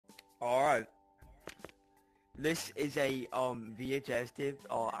Alright. This is a VHS tip.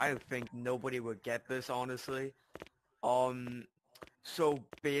 I think nobody would get this, honestly. So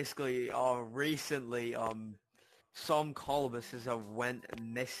basically, recently, some colubuses have went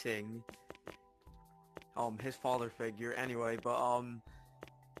missing. His father figure, anyway, but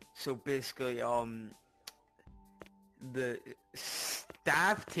so basically, the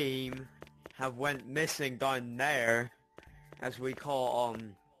staff team have went missing down there, as we call,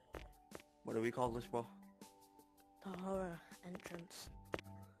 what do we call this, bro? The horror entrance.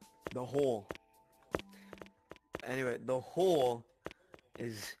 The hole. Anyway, the hole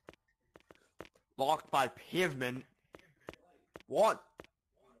is blocked by pavement. What?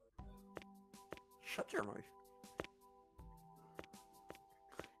 Shut your mouth.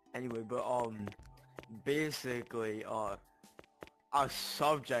 Anyway, but basically, our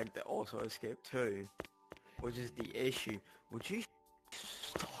subject also escaped too, which is the issue. Would you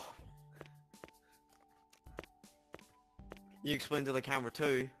stop? You explain to the camera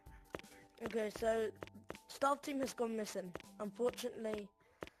too. Okay, so staff team has gone missing. Unfortunately,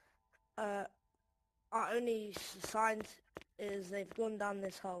 our only signs is they've gone down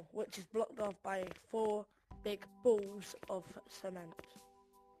this hole, which is blocked off by 4 big balls of cement.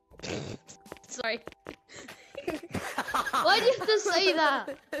 Sorry. Why did you have to say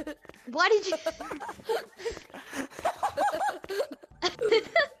that? Why did you...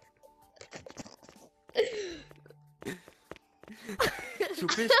 So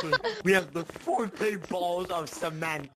basically, we have the 4 big balls of cement